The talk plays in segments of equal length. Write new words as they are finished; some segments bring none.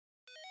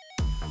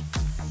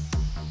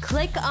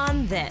Click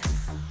on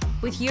this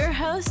with your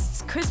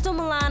hosts, Crystal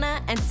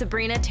Milana and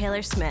Sabrina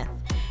Taylor-Smith,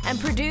 and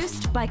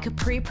produced by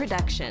Capri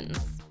Productions.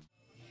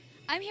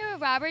 I'm here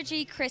with Robert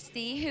G.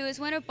 Christie, who is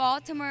one of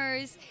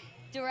Baltimore's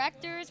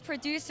directors,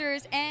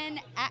 producers, and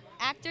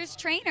actors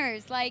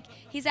trainers. Like,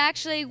 he's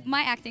actually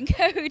my acting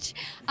coach.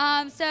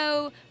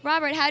 So,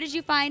 Robert, how did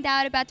you find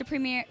out about the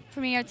premiere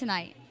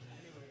tonight?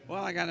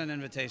 Well, I got an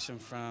invitation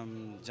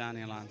from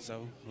Johnny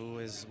Alonso, who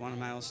is one of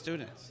my old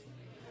students.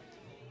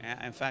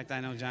 In fact,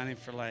 I know Johnny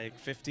for like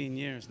 15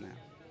 years now.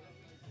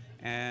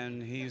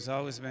 And he's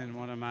always been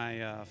one of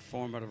my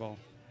formidable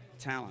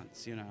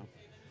talents, you know.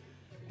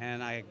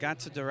 And I got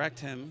to direct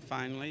him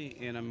finally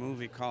in a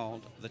movie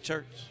called The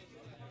Church.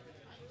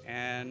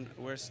 And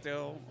we're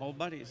still old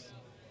buddies.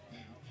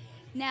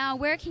 Now,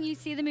 where can you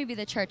see the movie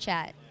The Church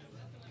at?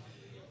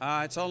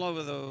 It's all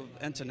over the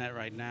internet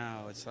right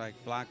now. It's like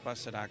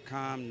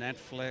Blockbuster.com,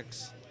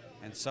 Netflix,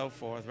 and so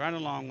forth, right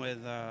along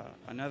with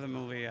another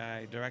movie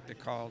I directed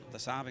called The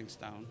Sobbing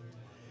Stone.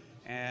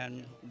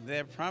 And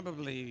they're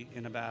probably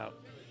in about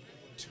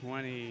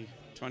 20,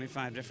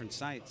 25 different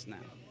sites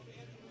now.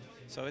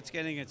 So it's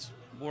getting its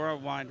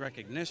worldwide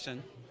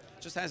recognition.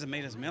 Just hasn't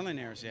made us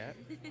millionaires yet,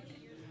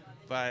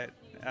 but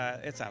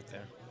it's out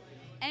there.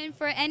 And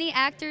for any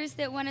actors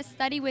that want to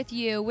study with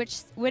you,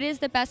 what is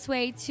the best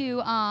way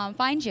to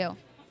find you?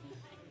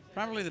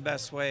 Probably the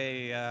best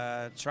way,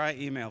 try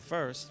email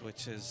first,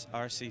 which is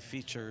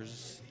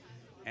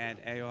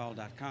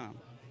rcfeatures@aol.com.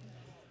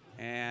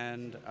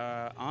 And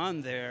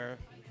on there,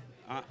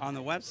 on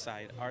the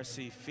website,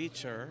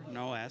 rcfeature,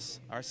 no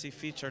S,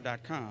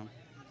 rcfeature.com,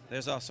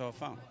 there's also a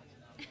phone.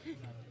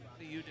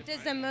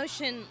 Does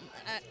emotion,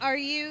 are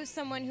you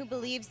someone who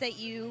believes that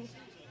you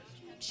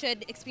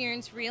should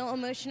experience real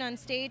emotion on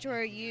stage, or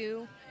are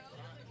you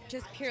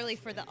just purely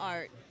for the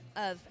art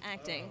of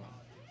acting?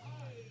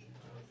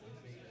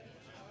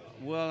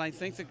 Well, I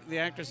think the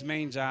actor's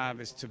main job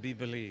is to be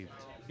believed,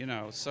 you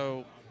know.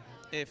 So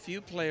if you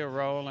play a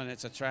role and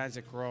it's a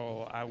tragic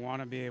role, I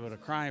want to be able to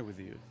cry with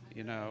you,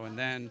 you know. And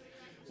then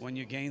when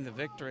you gain the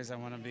victories, I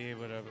want to be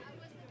able to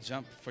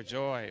jump for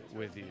joy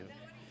with you.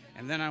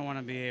 And then I want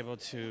to be able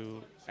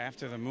to,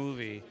 after the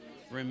movie,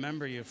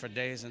 remember you for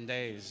days and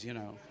days, you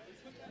know.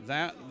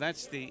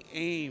 That's the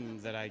aim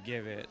that I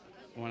give it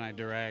when I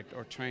direct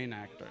or train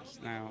actors.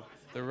 Now,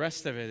 the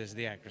rest of it is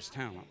the actor's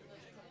talent.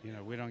 You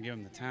know, we don't give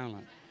them the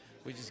talent.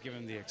 We just give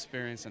them the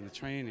experience and the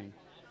training.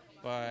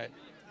 But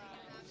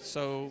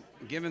so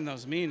given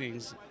those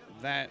meanings,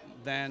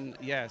 then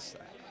yes,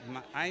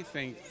 I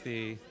think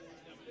the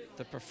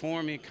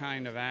performing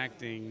kind of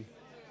acting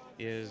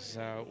is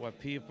what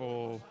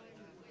people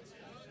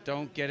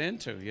don't get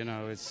into. You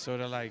know, it's sort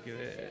of like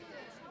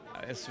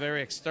it's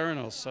very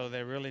external, so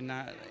they're really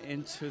not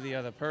into the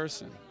other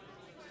person.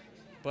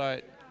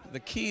 But the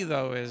key,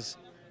 though, is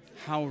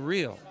how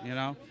real, you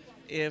know.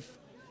 If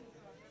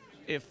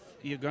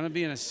you're going to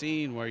be in a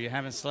scene where you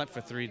haven't slept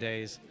for 3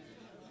 days,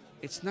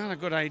 it's not a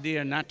good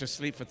idea not to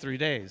sleep for 3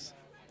 days.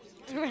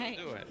 Right.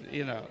 Do it,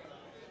 you know.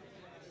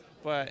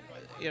 But,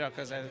 you know,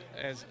 because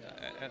as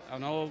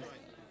an old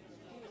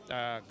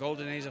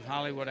golden age of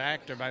Hollywood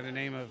actor by the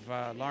name of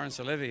Laurence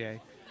Olivier,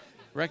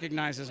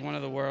 recognized as one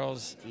of the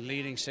world's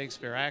leading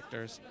Shakespeare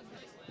actors,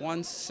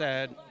 once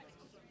said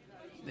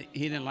that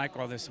he didn't like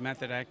all this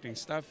method acting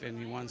stuff, and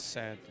he once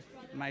said,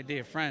 "My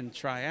dear friend,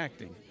 try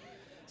acting."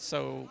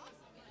 So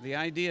the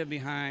idea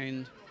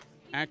behind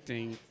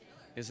acting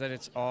is that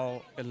it's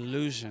all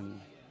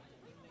illusion.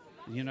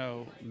 You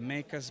know,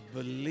 make us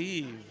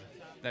believe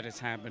that it's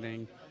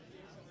happening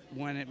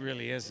when it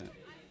really isn't.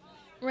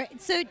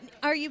 Right. So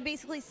are you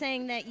basically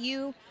saying that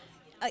you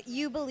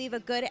believe a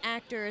good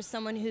actor is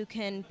someone who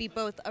can be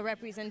both a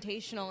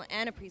representational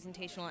and a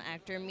presentational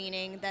actor,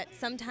 meaning that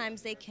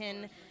sometimes they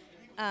can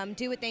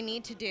do what they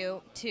need to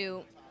do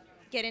to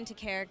get into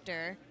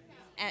character,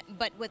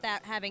 but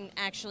without having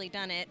actually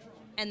done it,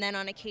 and then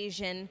on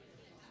occasion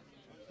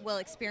will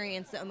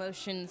experience the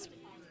emotions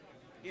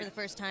for the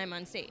first time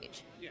on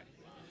stage? Yeah.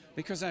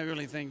 Because I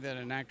really think that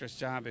an actor's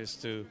job is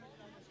to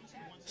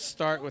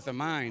start with the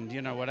mind.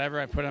 You know,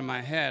 whatever I put in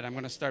my head, I'm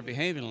going to start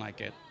behaving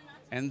like it.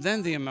 And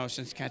then the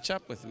emotions catch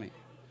up with me.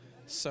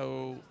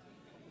 So,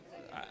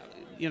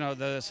 you know,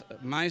 the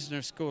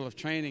Meisner School of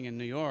Training in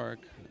New York,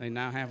 they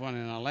now have one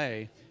in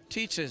LA,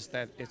 teaches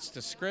that it's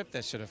the script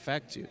that should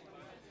affect you.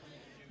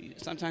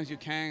 Sometimes you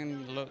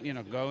can, you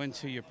know, go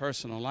into your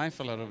personal life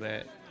a little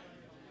bit,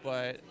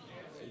 but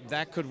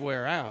that could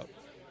wear out.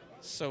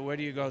 So where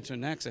do you go to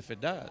next if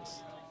it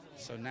does?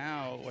 So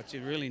now what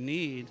you really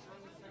need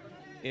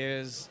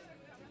is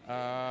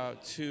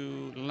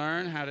to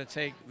learn how to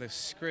take the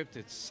script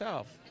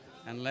itself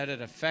and let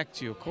it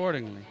affect you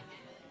accordingly.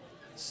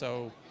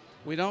 So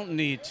we don't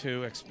need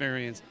to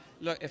experience,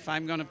 look, if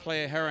I'm going to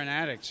play a heroin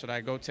addict, should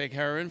I go take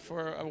heroin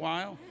for a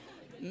while?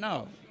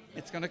 No,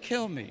 it's going to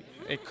kill me.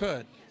 It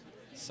could.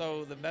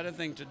 So the better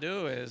thing to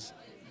do is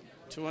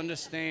to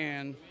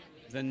understand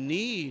the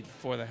need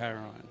for the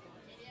heroin.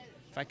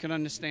 If I can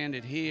understand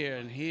it here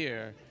and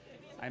here,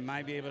 I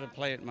might be able to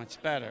play it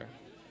much better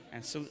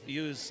and so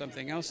use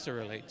something else to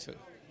relate to.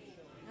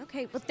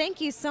 Okay, well,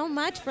 thank you so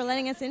much for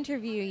letting us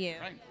interview you.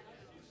 Right.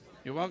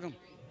 You're welcome.